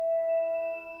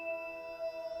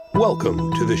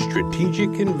Welcome to The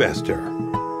Strategic Investor.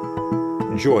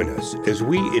 Join us as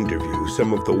we interview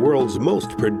some of the world's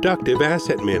most productive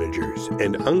asset managers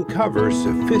and uncover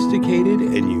sophisticated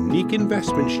and unique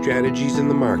investment strategies in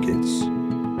the markets.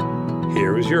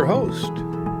 Here is your host,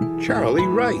 Charlie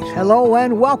Wright. Hello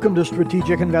and welcome to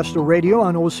Strategic Investor Radio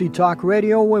on OC Talk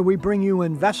Radio, where we bring you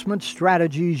investment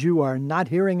strategies you are not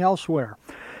hearing elsewhere.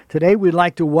 Today, we'd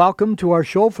like to welcome to our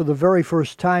show for the very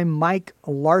first time Mike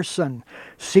Larson,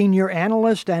 Senior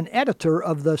Analyst and Editor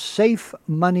of the Safe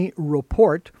Money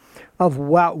Report of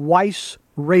Weiss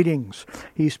Ratings.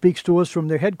 He speaks to us from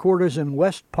their headquarters in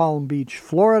West Palm Beach,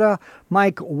 Florida.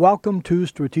 Mike, welcome to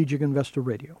Strategic Investor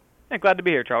Radio. Hey, glad to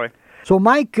be here, Charlie. So,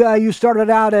 Mike, you started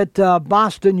out at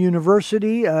Boston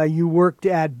University. You worked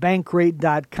at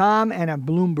Bankrate.com and at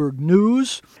Bloomberg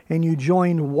News, and you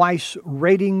joined Weiss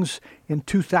Ratings in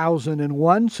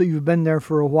 2001. So you've been there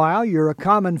for a while. You're a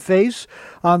common face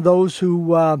on those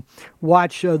who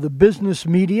watch the business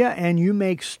media, and you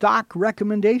make stock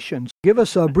recommendations. Give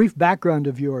us a brief background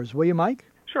of yours, will you, Mike?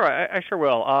 Sure, I sure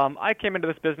will. I came into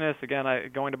this business, again,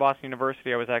 going to Boston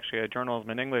University. I was actually a journalism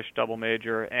and English double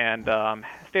major and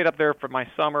stayed up there for my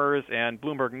summers, and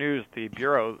Bloomberg News, the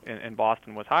bureau in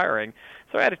Boston, was hiring.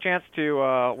 So I had a chance to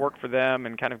work for them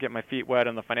and kind of get my feet wet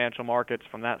in the financial markets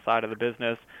from that side of the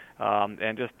business,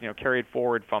 and just carried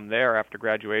forward from there. After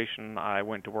graduation, I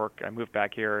went to work. I moved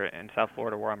back here in South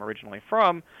Florida, where I'm originally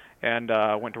from, and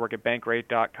went to work at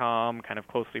Bankrate.com, kind of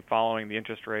closely following the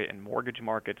interest rate and mortgage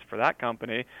markets for that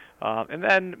company, and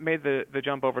then made the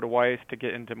jump over to Weiss to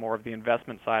get into more of the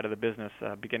investment side of the business,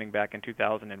 beginning back in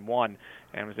 2001.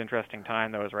 And it was an interesting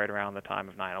time. That was right around the time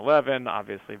of 9/11,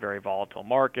 obviously very volatile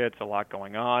markets, a lot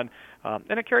going on,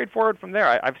 and it carried forward from there.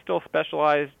 I've still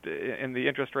specialized in the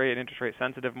interest rate and interest rate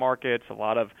sensitive markets. A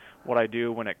lot of what I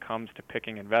do when it comes to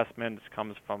picking investments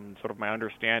comes from sort of my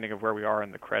understanding of where we are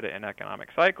in the credit and economic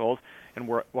cycles and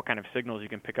what kind of signals you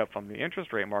can pick up from the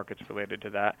interest rate markets related to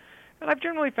that. And I've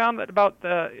generally found that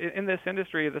in this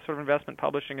industry, the sort of investment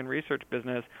publishing and research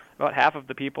business, about half of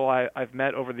the people I've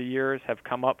met over the years have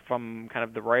come up from kind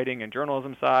of the writing and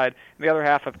journalism side, and the other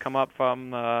half have come up from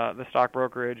the stock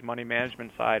brokerage, money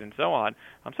management side, and so on.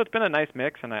 So it's been a nice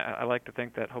mix, and I like to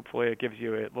think that hopefully it gives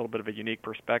you a little bit of a unique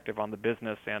perspective on the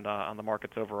business and on the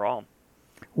markets overall.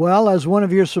 Well, as one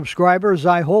of your subscribers,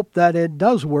 I hope that it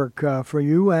does work for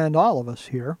you and all of us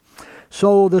here.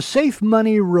 So the Safe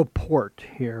Money Report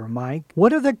here, Mike,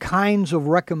 what are the kinds of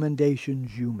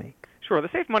recommendations you make? Sure. The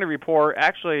Safe Money Report,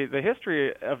 actually, the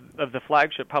history of the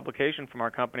flagship publication from our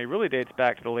company really dates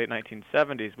back to the late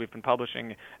 1970s. We've been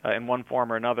publishing in one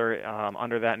form or another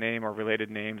under that name or related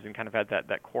names and kind of had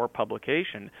that core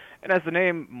publication. And as the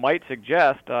name might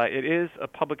suggest, it is a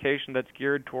publication that's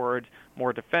geared towards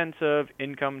more defensive,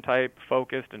 income-type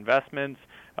focused investments,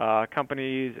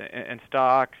 companies and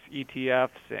stocks, ETFs,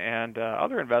 and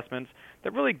other investments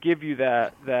that really give you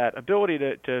that ability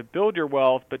to build your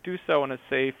wealth, but do so in a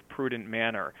safe, prudent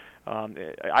manner.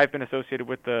 I've been associated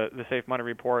with the Safe Money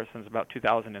Report since about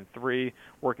 2003,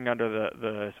 working under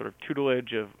the sort of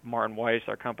tutelage of Martin Weiss,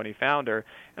 our company founder.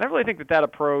 And I really think that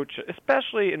approach,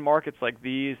 especially in markets like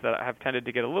these that have tended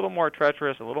to get a little more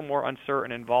treacherous, a little more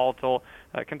uncertain and volatile,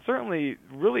 can certainly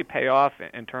really pay off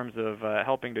in terms of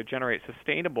helping to generate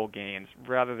sustainable gains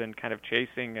rather than kind of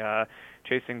chasing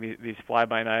these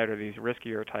fly-by-night or these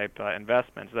riskier type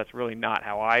investments. That's really not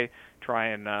how I try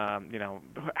and,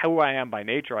 who I am by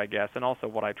nature, I guess, and also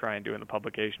what I try and do in the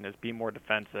publication is be more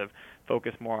defensive,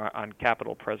 focus more on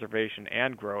capital preservation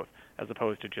and growth as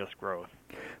opposed to just growth.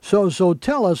 So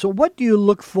tell us, what do you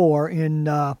look for in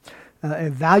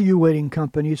evaluating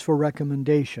companies for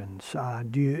recommendations? Are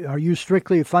you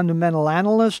strictly a fundamental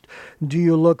analyst? Do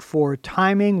you look for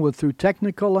timing through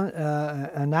technical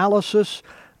analysis?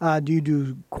 Do you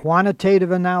do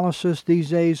quantitative analysis these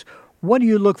days? What do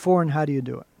you look for and how do you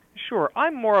do it? Sure.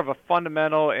 I'm more of a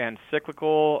fundamental and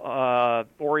cyclical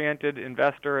oriented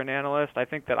investor and analyst. I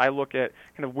think that I look at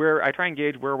kind of where I try and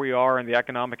gauge where we are in the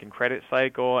economic and credit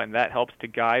cycle, and that helps to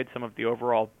guide some of the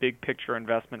overall big picture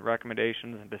investment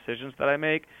recommendations and decisions that I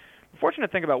make. The fortunate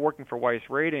thing about working for Weiss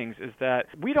Ratings is that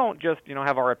we don't just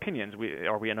have our opinions.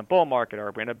 Are we in a bull market?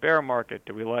 Are we in a bear market?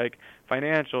 Do we like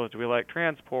financials? Do we like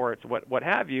transports? What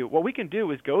have you? What we can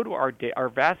do is go to our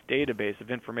vast database of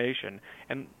information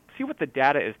and see what the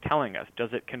data is telling us. Does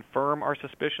it confirm our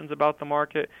suspicions about the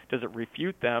market? Does it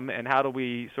refute them? And how do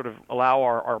we sort of allow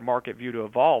our market view to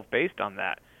evolve based on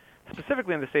that?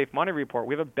 specifically in the Safe Money Report,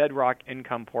 we have a bedrock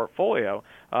income portfolio.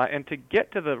 And to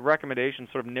get to the recommendations,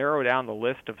 sort of narrow down the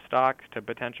list of stocks to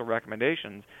potential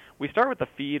recommendations, we start with a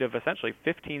feed of essentially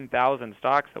 15,000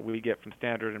 stocks that we get from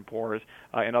Standard & Poor's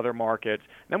and other markets.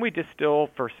 Then we distill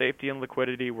for safety and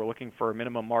liquidity. We're looking for a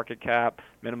minimum market cap,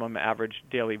 minimum average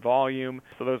daily volume.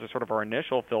 So those are sort of our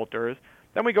initial filters.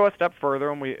 Then we go a step further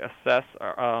and we assess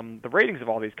the ratings of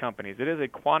all these companies. It is a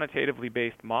quantitatively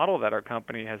based model that our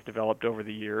company has developed over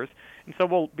the years. And so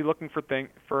we'll be looking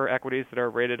for equities that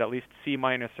are rated at least C-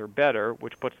 or better,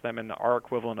 which puts them in our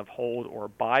equivalent of hold or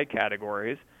buy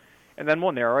categories. And then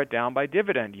we'll narrow it down by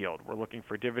dividend yield. We're looking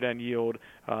for dividend yield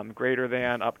greater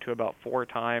than up to about 4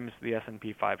 times the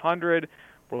S&P 500.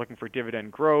 We're looking for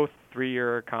dividend growth,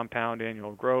 3-year compound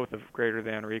annual growth of greater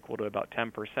than or equal to about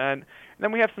 10%. And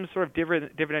then we have some sort of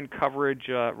dividend coverage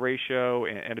ratio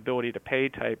and ability to pay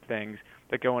type things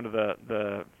that go into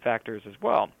the factors as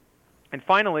well. And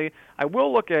finally, I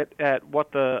will look at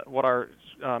what our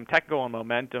technical and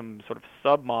momentum sort of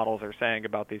sub-models are saying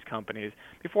about these companies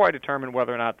before I determine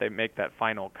whether or not they make that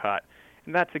final cut.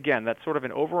 And that's sort of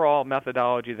an overall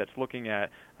methodology that's looking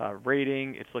at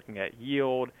rating, it's looking at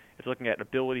yield, it's looking at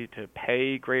ability to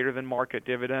pay greater than market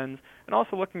dividends, and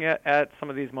also looking at some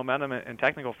of these momentum and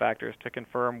technical factors to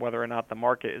confirm whether or not the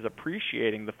market is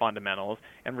appreciating the fundamentals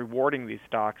and rewarding these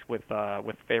stocks with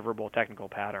favorable technical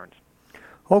patterns.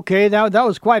 Okay, that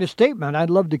was quite a statement.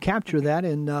 I'd love to capture that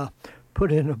and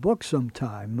put it in a book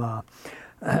sometime.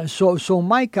 So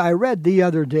Mike, I read the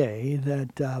other day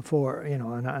that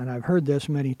and I've heard this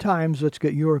many times, let's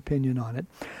get your opinion on it,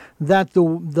 that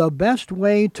the best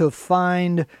way to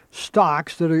find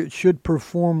stocks that should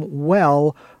perform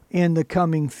well in the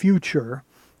coming future,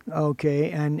 okay,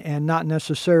 and not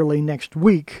necessarily next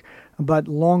week, but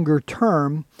longer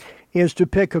term, is to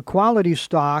pick a quality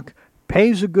stock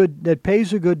pays a good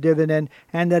dividend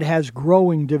and that has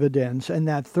growing dividends. And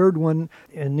that third one,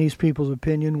 in these people's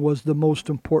opinion, was the most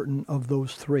important of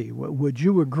those three. Would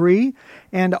you agree?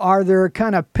 And are there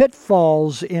kind of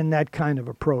pitfalls in that kind of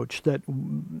approach that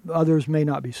others may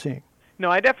not be seeing? No,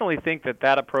 I definitely think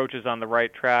that approach is on the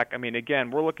right track. I mean,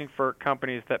 again, we're looking for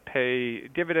companies that pay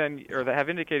dividend or that have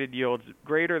indicated yields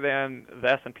greater than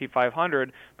the S&P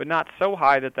 500, but not so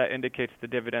high that indicates the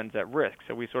dividend's at risk.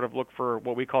 So we sort of look for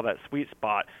what we call that sweet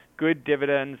spot, good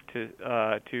dividends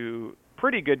to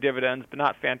pretty good dividends, but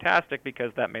not fantastic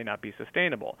because that may not be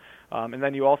sustainable. And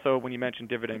then you also, when you mention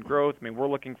dividend growth, I mean, we're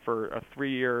looking for a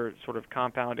 3-year sort of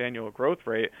compound annual growth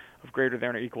rate of greater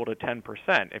than or equal to 10%.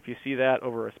 If you see that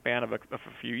over a span of a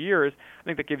few years, I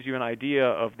think that gives you an idea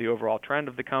of the overall trend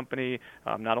of the company.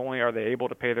 Not only are they able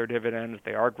to pay their dividends,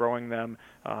 they are growing them,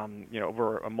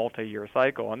 over a multi-year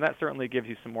cycle, and that certainly gives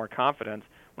you some more confidence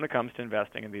when it comes to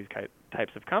investing in these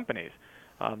types of companies.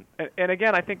 And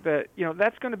again, I think that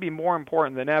that's going to be more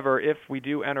important than ever if we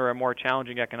do enter a more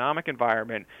challenging economic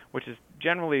environment, which is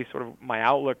generally sort of my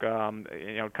outlook.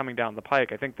 Coming down the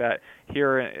pike, I think that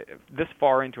here, this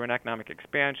far into an economic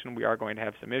expansion, we are going to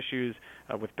have some issues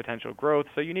with potential growth.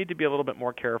 So you need to be a little bit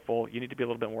more careful. You need to be a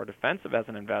little bit more defensive as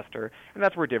an investor, and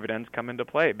that's where dividends come into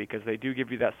play because they do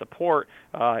give you that support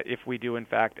if we do in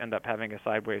fact end up having a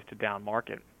sideways to down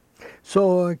market.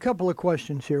 So a couple of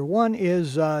questions here. One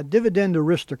is dividend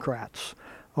aristocrats.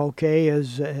 Okay,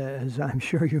 as I'm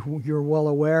sure you're well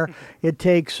aware, it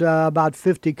takes about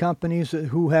 50 companies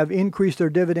who have increased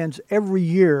their dividends every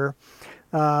year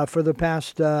for the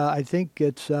past, I think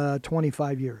it's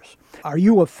 25 years. Are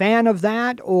you a fan of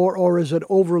that, or is it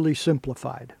overly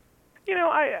simplified?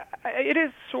 It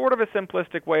is sort of a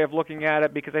simplistic way of looking at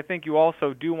it because I think you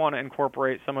also do want to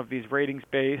incorporate some of these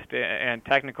ratings-based and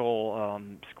technical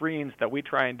screens that we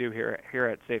try and do here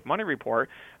at Safe Money Report.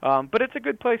 But it's a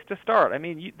good place to start. I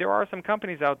mean, there are some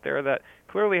companies out there that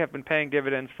clearly have been paying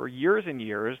dividends for years and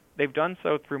years. They've done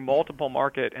so through multiple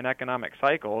market and economic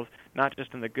cycles, not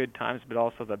just in the good times, but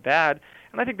also the bad.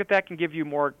 And I think that can give you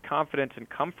more confidence and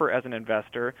comfort as an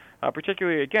investor,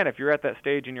 particularly, again, if you're at that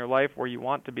stage in your life where you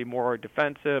want to be more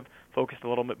defensive, focused a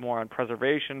little bit more on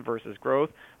preservation versus growth.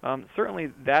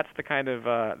 Certainly, that's the kind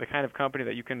of company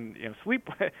that you can sleep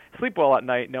well at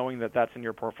night knowing that that's in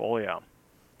your portfolio.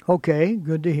 Okay,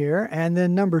 good to hear. And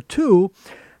then number 2,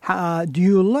 do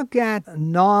you look at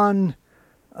non-stock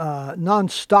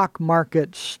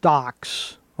market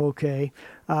stocks, okay,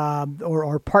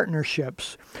 or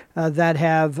partnerships that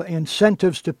have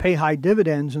incentives to pay high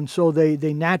dividends, and so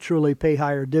they naturally pay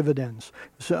higher dividends?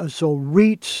 So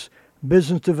REITs,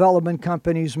 business development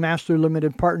companies, master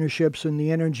limited partnerships in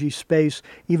the energy space,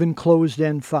 even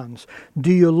closed-end funds.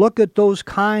 Do you look at those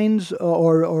kinds,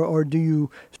 or do you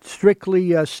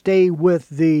strictly stay with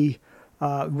the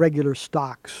regular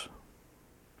stocks?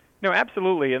 No,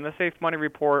 absolutely. In the Safe Money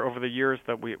Report, over the years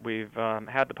that we've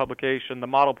had the publication, the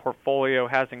model portfolio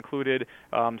has included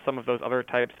some of those other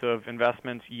types of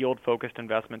investments, yield-focused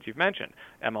investments you've mentioned.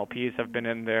 MLPs have been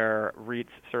in there. REITs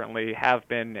certainly have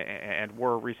been and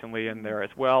were recently in there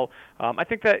as well. I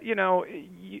think that,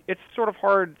 it's sort of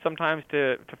hard sometimes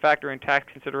to factor in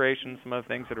tax considerations, some of the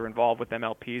things that are involved with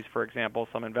MLPs, for example.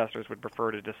 Some investors would prefer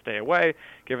to just stay away,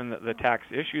 given the tax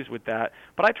issues with that.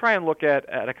 But I try and look at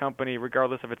a company,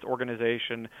 regardless of its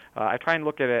organization. I try and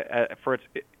look at it for its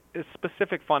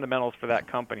specific fundamentals for that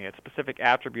company, its specific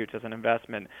attributes as an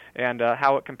investment, and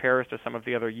how it compares to some of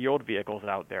the other yield vehicles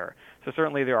out there. So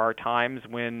certainly there are times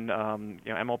when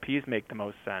MLPs make the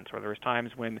most sense, or there's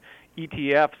times when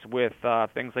ETFs with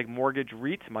things like mortgage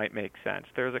REITs might make sense.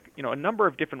 There's a number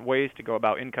of different ways to go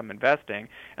about income investing,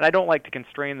 and I don't like to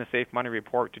constrain the Safe Money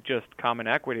Report to just common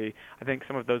equity. I think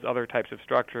some of those other types of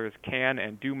structures can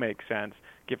and do make sense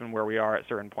given where we are at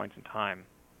certain points in time.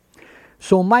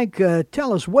 So, Mike,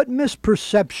 tell us, what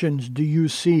misperceptions do you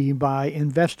see by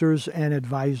investors and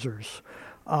advisors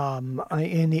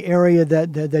in the area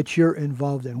that you're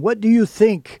involved in? What do you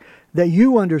think that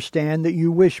you understand that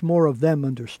you wish more of them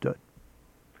understood?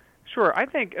 Sure. I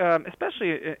think,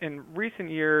 especially in recent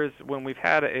years, when we've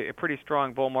had a pretty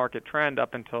strong bull market trend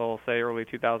up until, say, early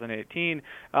 2018,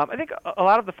 I think a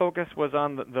lot of the focus was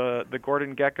on the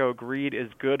Gordon Gekko greed is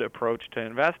good approach to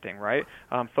investing, right?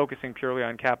 Focusing purely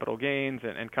on capital gains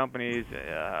and companies,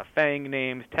 FANG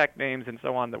names, tech names, and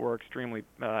so on that were extremely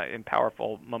in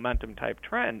powerful momentum-type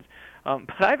trends.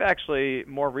 But I've actually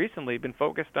more recently been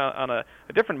focused on a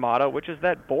different motto, which is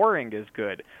that boring is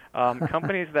good.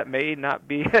 Companies that may not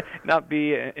be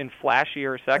in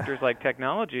flashier sectors like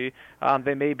technology,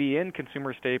 they may be in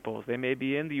consumer staples, they may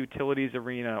be in the utilities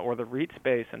arena or the REIT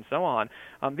space and so on.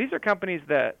 These are companies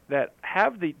that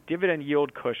have the dividend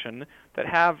yield cushion, that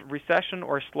have recession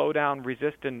or slowdown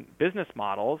resistant business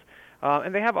models,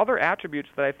 and they have other attributes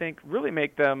that I think really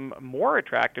make them more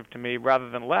attractive to me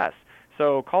rather than less.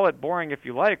 So call it boring if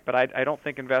you like, but I don't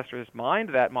think investors mind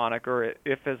that moniker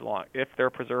if they're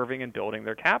preserving and building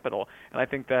their capital. And I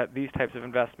think that these types of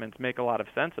investments make a lot of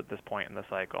sense at this point in the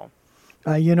cycle.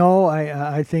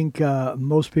 I think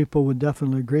most people would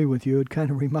definitely agree with you. It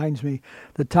kind of reminds me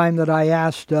the time that I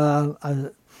asked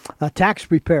a tax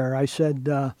preparer, I said,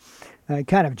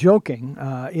 kind of joking,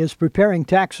 is preparing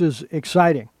taxes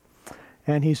exciting?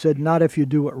 And he said, not if you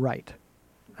do it right.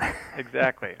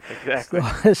 Exactly.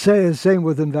 So, same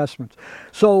with investments.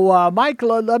 So, Mike,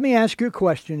 let me ask you a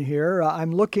question here.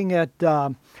 I'm looking at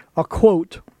a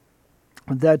quote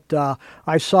that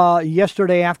I saw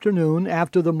yesterday afternoon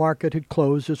after the market had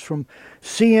closed. It's from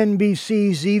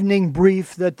CNBC's evening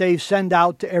brief that they send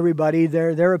out to everybody,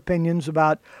 their opinions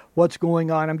about what's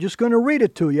going on. I'm just going to read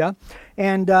it to you,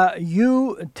 and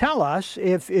you tell us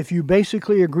if you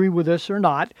basically agree with this or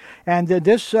not, and that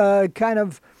this kind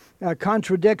of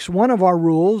contradicts one of our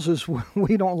rules, is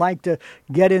we don't like to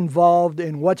get involved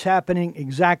in what's happening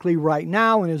exactly right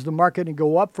now and is the market to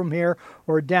go up from here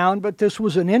or down. But this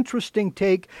was an interesting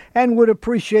take and would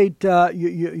appreciate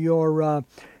your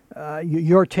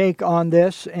take on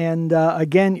this. And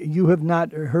again, you have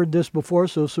not heard this before,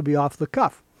 so this will be off the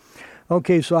cuff.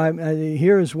 Okay, so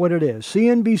here's what it is.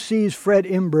 CNBC's Fred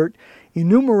Imbert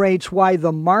enumerates why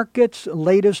the market's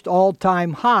latest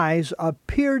all-time highs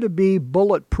appear to be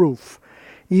bulletproof,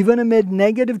 even amid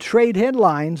negative trade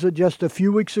headlines that just a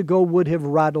few weeks ago would have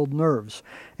rattled nerves.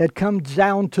 It comes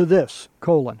down to this,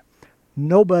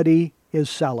 nobody is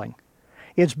selling.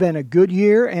 It's been a good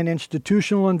year, and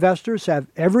institutional investors have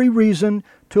every reason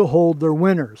to hold their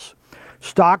winners.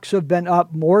 Stocks have been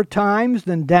up more times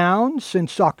than down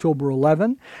since October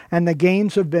 11, and the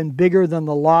gains have been bigger than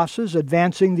the losses,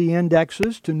 advancing the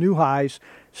indexes to new highs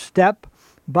step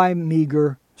by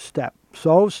meager step.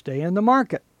 So stay in the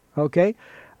market, okay?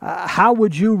 How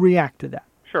would you react to that?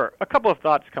 Sure. A couple of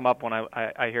thoughts come up when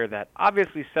I hear that.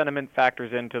 Obviously, sentiment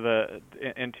factors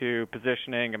into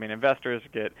positioning. I mean, investors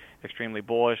get extremely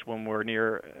bullish when we're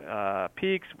near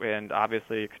peaks, and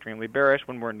obviously extremely bearish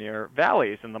when we're near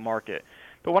valleys in the market.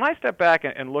 But when I step back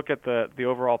and look at the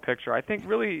overall picture, I think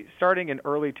really starting in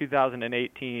early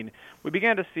 2018, we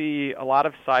began to see a lot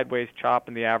of sideways chop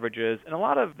in the averages and a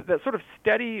lot of that sort of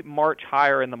steady march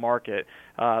higher in the market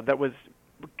that was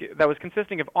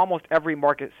consisting of almost every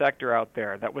market sector out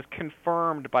there, that was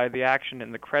confirmed by the action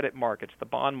in the credit markets, the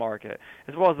bond market,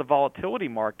 as well as the volatility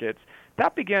markets.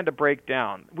 That began to break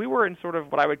down. We were in sort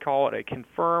of what I would call it a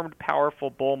confirmed, powerful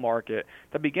bull market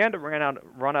that began to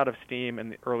run out of steam in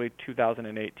the early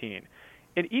 2018.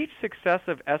 In each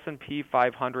successive S&P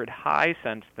 500 high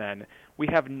since then, we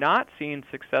have not seen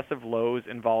successive lows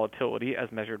in volatility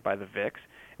as measured by the VIX.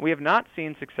 We have not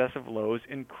seen successive lows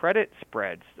in credit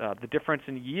spreads, the difference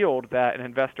in yield that an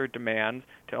investor demands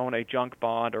to own a junk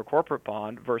bond or corporate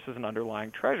bond versus an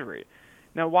underlying treasury.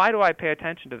 Now, why do I pay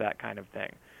attention to that kind of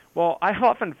thing? Well, I've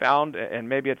often found, and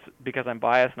maybe it's because I'm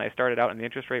biased and I started out in the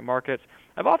interest rate markets,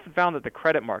 I've often found that the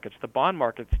credit markets, the bond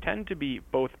markets, tend to be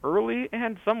both early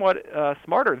and somewhat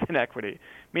smarter than equity,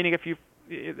 meaning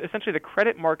essentially the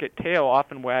credit market tail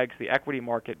often wags the equity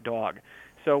market dog.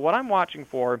 So what I'm watching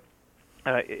for,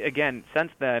 again,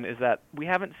 since then, is that we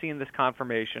haven't seen this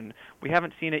confirmation. We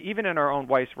haven't seen it even in our own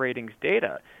Weiss Ratings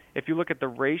data. If you look at the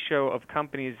ratio of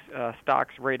companies'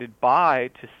 stocks rated buy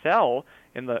to sell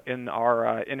in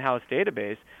our in-house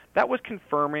database, that was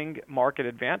confirming market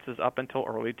advances up until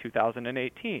early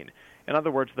 2018. In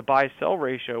other words, the buy-sell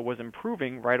ratio was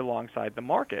improving right alongside the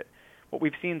market. What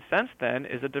we've seen since then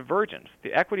is a divergence.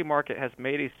 The equity market has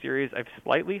made a series of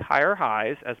slightly higher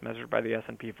highs as measured by the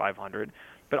S&P 500,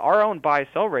 but our own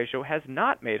buy-sell ratio has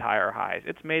not made higher highs.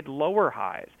 It's made lower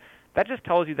highs. That just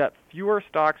tells you that fewer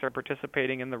stocks are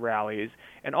participating in the rallies,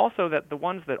 and also that the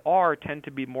ones that are tend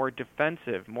to be more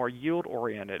defensive, more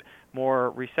yield-oriented, more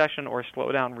recession or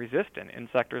slowdown resistant in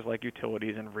sectors like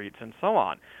utilities and REITs and so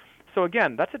on. So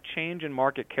again, that's a change in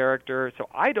market character. So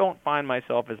I don't find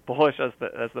myself as bullish as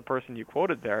the person you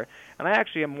quoted there, and I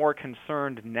actually am more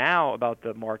concerned now about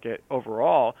the market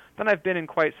overall than I've been in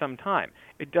quite some time.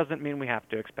 It doesn't mean we have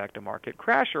to expect a market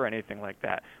crash or anything like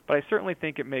that, but I certainly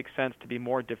think it makes sense to be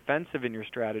more defensive in your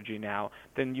strategy now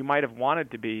than you might have wanted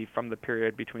to be from the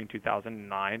period between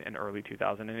 2009 and early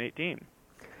 2018.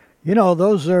 You know,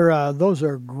 those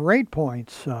are great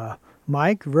points,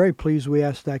 Mike. Very pleased we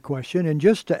asked that question. And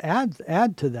just to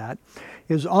add to that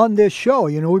is on this show,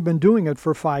 you know, we've been doing it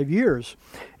for 5 years,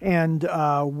 and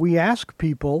we ask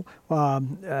people,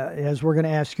 as we're going to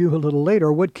ask you a little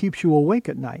later, what keeps you awake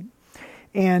at night?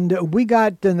 And we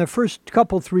got, in the first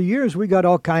 3 years, we got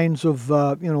all kinds of,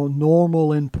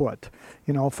 normal input,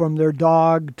 from their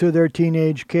dog to their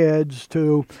teenage kids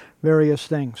to various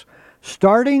things.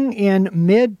 Starting in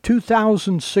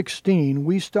mid-2016,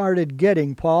 we started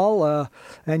getting, Paul,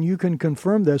 and you can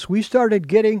confirm this, we started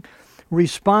getting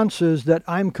responses that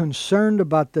I'm concerned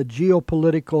about the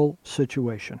geopolitical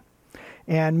situation.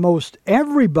 And most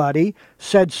everybody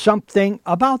said something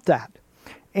about that.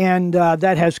 And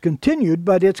that has continued,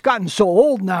 but it's gotten so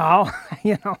old now,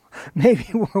 maybe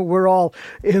we're all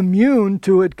immune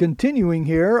to it continuing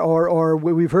here, or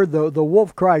we've heard the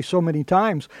wolf cry so many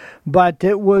times. But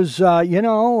it was,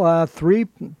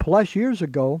 3+ years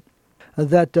ago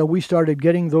that we started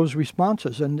getting those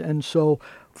responses. And so,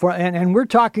 and we're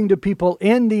talking to people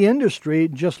in the industry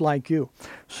just like you.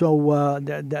 So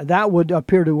that would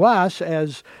appear to us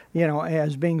as,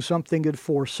 as being something that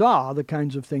foresaw the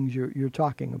kinds of things you're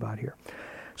talking about here.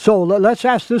 So let's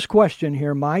ask this question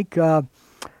here, Mike.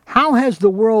 How has the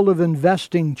world of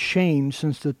investing changed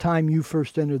since the time you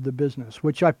first entered the business,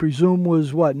 which I presume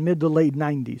was, mid to late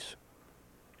 90s?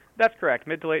 That's correct,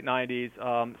 mid to late 90s.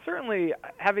 Certainly,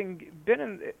 having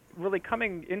been really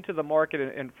coming into the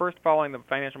market and first following the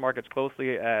financial markets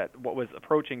closely at what was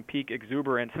approaching peak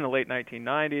exuberance in the late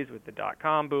 1990s with the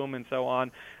dot-com boom and so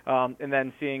on, and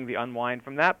then seeing the unwind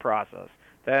from that process.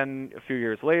 Then a few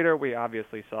years later, we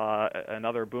obviously saw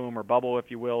another boom or bubble,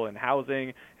 if you will, in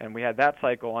housing, and we had that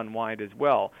cycle unwind as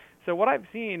well. So what I've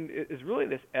seen is really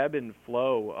this ebb and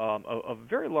flow of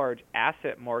very large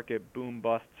asset market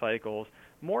boom-bust cycles,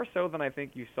 more so than I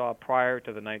think you saw prior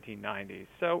to the 1990s.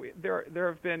 So there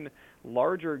have been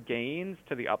larger gains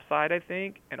to the upside, I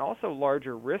think, and also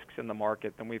larger risks in the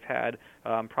market than we've had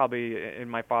probably in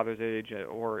my father's age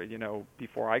or,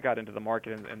 before I got into the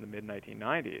market in the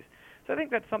mid-1990s. So I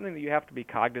think that's something that you have to be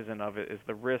cognizant of, is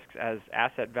the risks as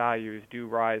asset values do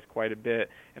rise quite a bit,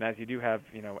 and as you do have,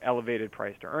 elevated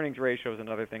price-to-earnings ratios and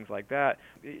other things like that,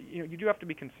 you do have to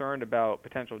be concerned about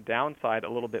potential downside a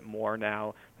little bit more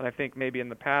now than I think maybe in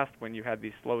the past when you had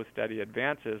these slow, steady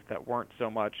advances that weren't so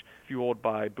much fueled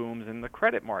by booms in the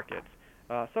credit markets.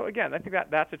 So again, I think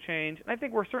that's a change, and I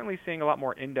think we're certainly seeing a lot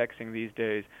more indexing these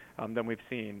days than we've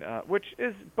seen, which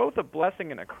is both a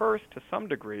blessing and a curse to some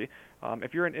degree.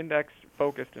 If you're an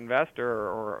index-focused investor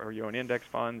or you own index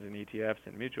funds and ETFs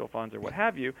and mutual funds or what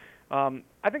have you,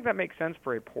 I think that makes sense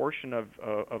for a portion of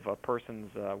a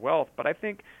person's wealth. But I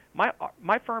think my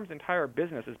firm's entire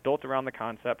business is built around the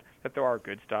concept that there are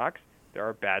good stocks, there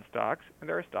are bad stocks, and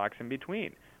there are stocks in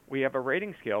between. We have a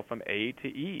rating scale from A to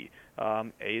E.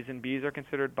 A's and B's are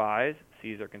considered buys,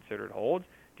 C's are considered holds,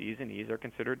 Ds and Es are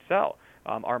considered sell.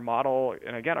 Our model,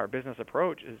 and again, our business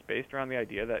approach is based around the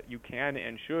idea that you can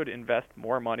and should invest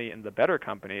more money in the better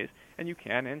companies, and you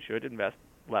can and should invest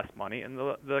less money in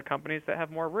the companies that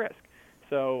have more risk.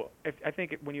 So I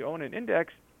think when you own an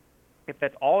index, if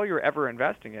that's all you're ever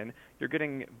investing in, you're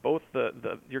getting both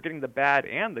you're getting the bad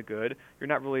and the good. You're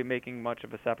not really making much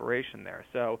of a separation there.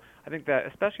 So I think that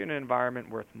especially in an environment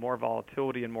with more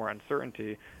volatility and more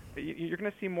uncertainty, you're going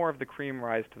to see more of the cream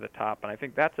rise to the top, and I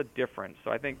think that's a difference.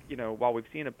 So I think, while we've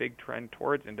seen a big trend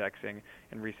towards indexing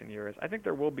in recent years, I think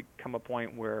there will become a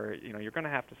point where, you're going to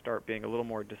have to start being a little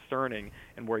more discerning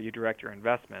in where you direct your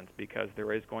investments, because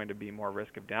there is going to be more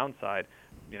risk of downside,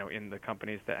 in the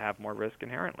companies that have more risk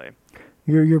inherently.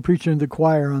 You're preaching to the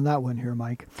choir on that one here,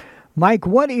 Mike. Mike,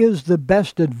 what is the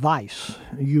best advice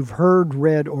you've heard,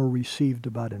 read, or received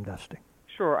about investing?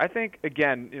 Sure. I think,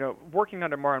 again, working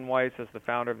under Martin Weiss as the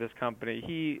founder of this company,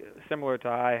 he, similar to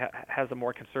I, has a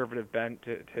more conservative bent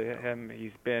to him.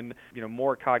 He's been,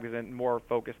 more cognizant, more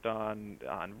focused on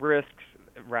risks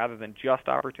rather than just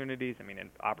opportunities. I mean,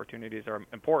 opportunities are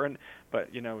important,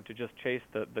 but, to just chase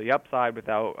the upside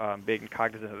without being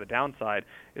cognizant of the downside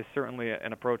is certainly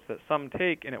an approach that some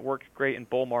take, and it works great in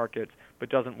bull markets, but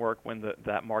doesn't work when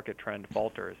that market trend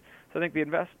falters. So I think the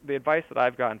advice that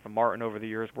I've gotten from Martin over the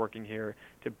years working here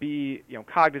to be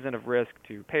cognizant of risk,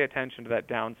 to pay attention to that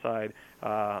downside,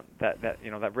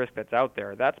 that risk that's out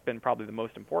there, that's been probably the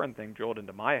most important thing drilled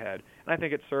into my head, and I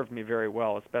think it served me very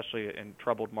well, especially in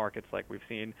troubled markets like we've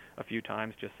seen a few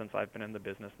times just since I've been in the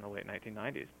business in the late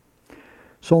 1990s.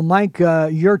 So, Mike,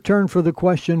 your turn for the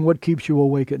question: what keeps you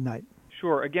awake at night?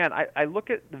 Sure. Again, I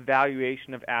look at the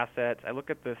valuation of assets. I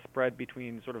look at the spread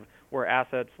between sort of where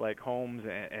assets like homes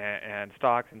and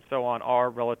stocks and so on are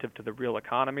relative to the real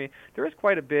economy. There is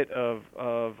quite a bit of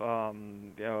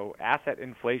asset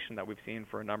inflation that we've seen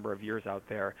for a number of years out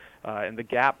there, and the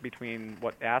gap between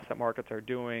what asset markets are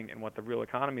doing and what the real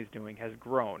economy is doing has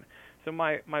grown. So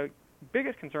my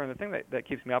biggest concern, the thing that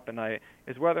keeps me up at night,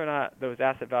 is whether or not those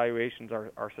asset valuations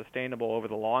are sustainable over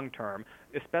the long term,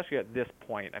 especially at this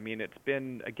point. I mean, it's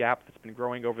been a gap that's been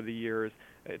growing over the years.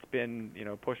 It's been,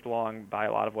 pushed along by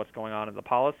a lot of what's going on in the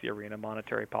policy arena,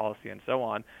 monetary policy and so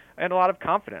on, and a lot of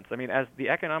confidence. I mean, as the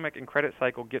economic and credit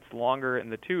cycle gets longer in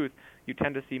the tooth, you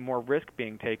tend to see more risk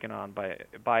being taken on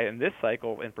by in this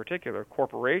cycle in particular,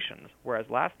 corporations, whereas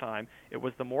last time it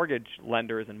was the mortgage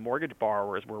lenders and mortgage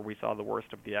borrowers where we saw the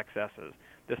worst of the excesses.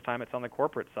 This time it's on the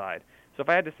corporate side. So if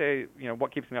I had to say,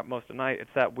 what keeps me up most at night,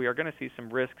 it's that we are going to see some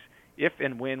risks. If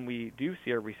and when we do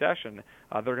see a recession,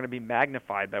 they're going to be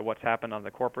magnified by what's happened on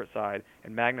the corporate side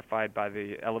and magnified by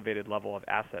the elevated level of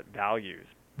asset values.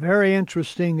 Very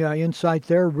interesting insight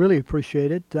there. Really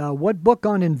appreciate it. What book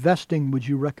on investing would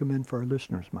you recommend for our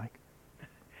listeners, Mike?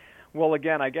 Well,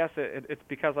 again, I guess it's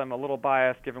because I'm a little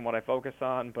biased given what I focus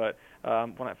on, but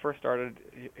when I first started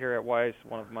here at Weiss,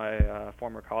 one of my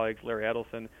former colleagues, Larry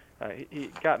Edelson,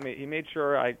 he made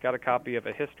sure I got a copy of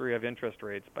A History of Interest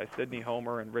Rates by Sidney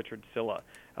Homer and Richard Silla.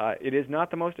 It is not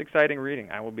the most exciting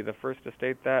reading. I will be the first to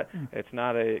state that. It's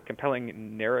not a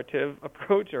compelling narrative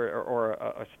approach or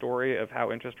a story of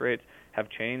how interest rates have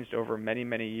changed over many,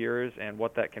 many years and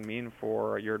what that can mean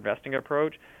for your investing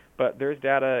approach. But there's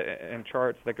data and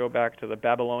charts that go back to the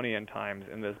Babylonian times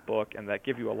in this book and that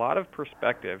give you a lot of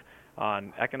perspective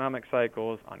on economic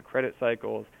cycles, on credit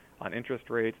cycles, on interest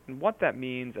rates, and what that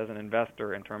means as an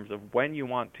investor in terms of when you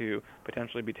want to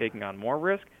potentially be taking on more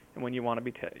risk and when you want to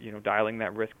be dialing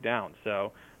that risk down.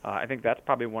 So I think that's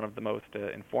probably one of the most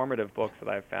informative books that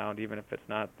I've found, even if it's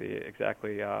not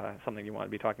exactly something you want to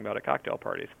be talking about at cocktail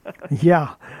parties.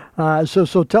 Yeah.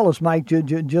 So tell us, Mike,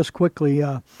 just quickly,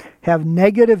 have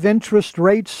negative interest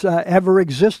rates ever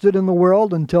existed in the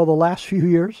world until the last few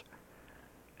years?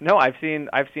 No, I've seen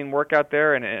work out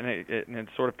there, and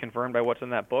it's sort of confirmed by what's in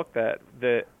that book, that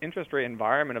the interest rate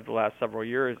environment of the last several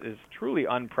years is truly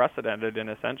unprecedented in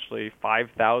essentially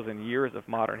 5,000 years of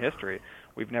modern history.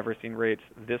 We've never seen rates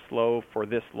this low for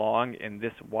this long in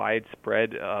this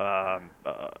widespread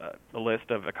list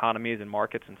of economies and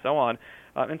markets and so on.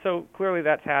 And so clearly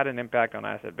that's had an impact on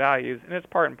asset values, and it's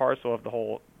part and parcel of the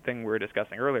whole thing we were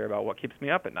discussing earlier about what keeps me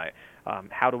up at night.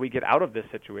 How do we get out of this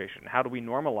situation? How do we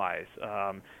normalize?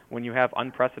 When you have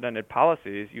unprecedented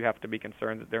policies, you have to be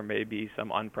concerned that there may be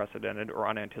some unprecedented or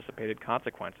unanticipated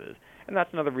consequences. And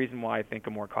that's another reason why I think a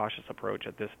more cautious approach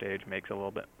at this stage makes a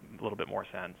little bit more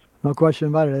sense. No question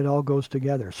about it. It all goes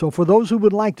together. So for those who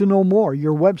would like to know more,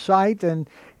 your website and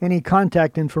any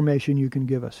contact information you can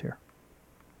give us here.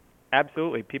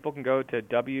 Absolutely. People can go to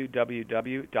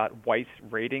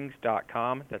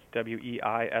www.weissratings.com. That's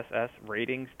WEISS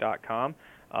ratings.com.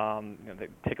 They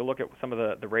take a look at some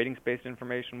of the ratings-based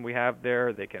information we have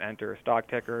there. They can enter stock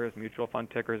tickers, mutual fund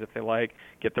tickers if they like,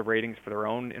 get the ratings for their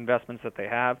own investments that they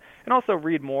have, and also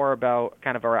read more about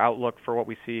kind of our outlook for what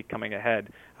we see coming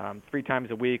ahead. 3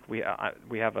 times a week, we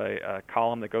have a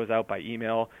column that goes out by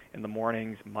email in the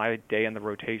mornings. My day in the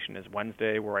rotation is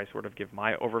Wednesday, where I sort of give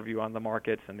my overview on the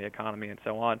markets and the economy and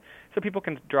so on. So people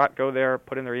can go there,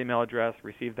 put in their email address,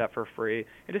 receive that for free,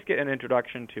 and just get an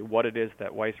introduction to what it is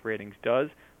that Weiss Ratings does,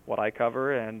 what I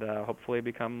cover, and hopefully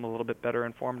become a little bit better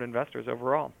informed investors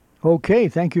overall. Okay,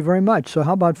 thank you very much. So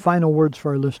how about final words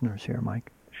for our listeners here,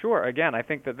 Mike? Sure. Again, I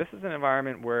think that this is an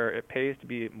environment where it pays to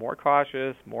be more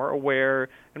cautious, more aware,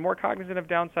 and more cognizant of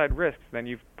downside risks than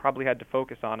you've probably had to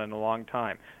focus on in a long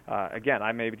time. Again,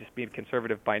 I may just be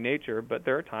conservative by nature, but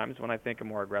there are times when I think a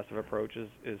more aggressive approach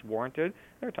is warranted.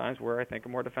 There are times where I think a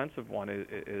more defensive one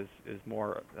is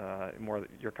more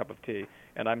your cup of tea,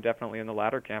 and I'm definitely in the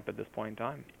latter camp at this point in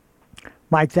time.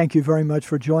 Mike, thank you very much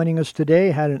for joining us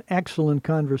today. Had an excellent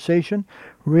conversation.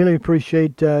 Really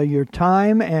appreciate your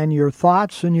time and your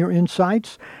thoughts and your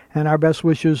insights, and our best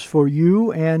wishes for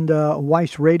you and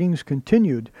Weiss Ratings'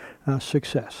 continued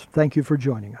success. Thank you for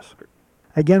joining us.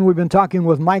 Again, we've been talking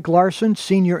with Mike Larson,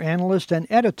 Senior Analyst and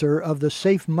Editor of the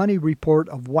Safe Money Report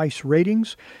of Weiss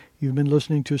Ratings. You've been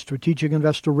listening to Strategic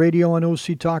Investor Radio on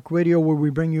OC Talk Radio, where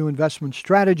we bring you investment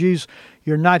strategies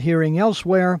you're not hearing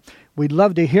elsewhere. We'd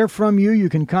love to hear from you. You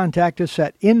can contact us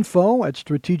at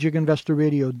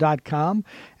info@strategicinvestorradio.com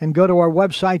and go to our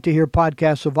website to hear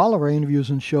podcasts of all of our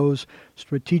interviews and shows,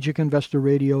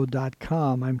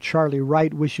 strategicinvestorradio.com. I'm Charlie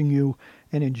Wright, wishing you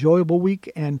an enjoyable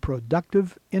week and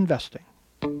productive investing.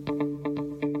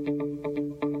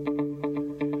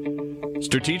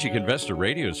 Strategic Investor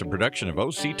Radio is a production of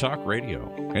OC Talk Radio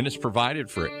and is provided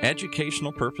for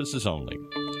educational purposes only.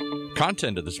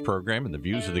 Content of this program and the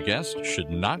views of the guests should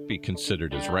not be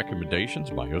considered as recommendations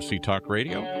by OC Talk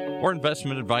Radio or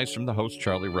investment advice from the host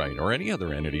Charlie Wright or any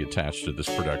other entity attached to this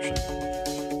production.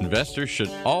 Investors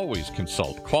should always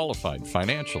consult qualified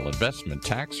financial, investment,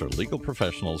 tax, or legal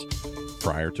professionals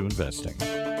prior to investing.